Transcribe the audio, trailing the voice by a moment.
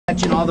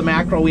catching all the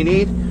mackerel we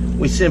need,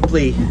 we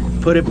simply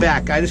put it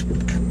back. I just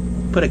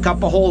put a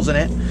couple holes in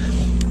it.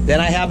 Then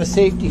I have a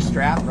safety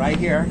strap right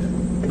here.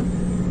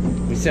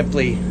 We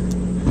simply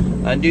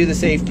undo the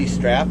safety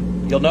strap.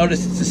 You'll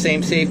notice it's the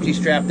same safety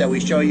strap that we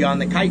show you on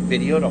the kite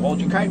video to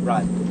hold your kite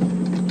rod.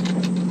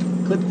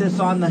 Clip this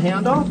on the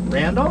handle,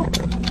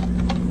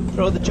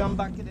 throw the chum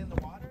bucket in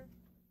the water.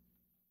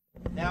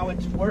 Now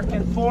it's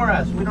working for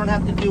us. We don't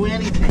have to do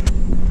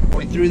anything.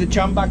 We threw the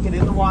chum bucket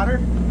in the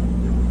water.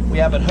 We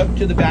have it hooked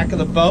to the back of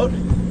the boat.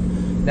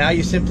 Now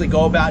you simply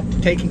go about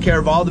taking care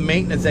of all the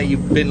maintenance that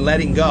you've been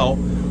letting go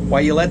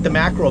while you let the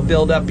mackerel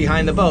build up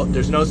behind the boat.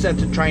 There's no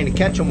sense of trying to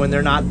catch them when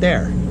they're not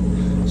there.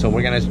 So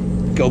we're gonna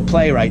go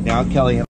play right now, Kelly.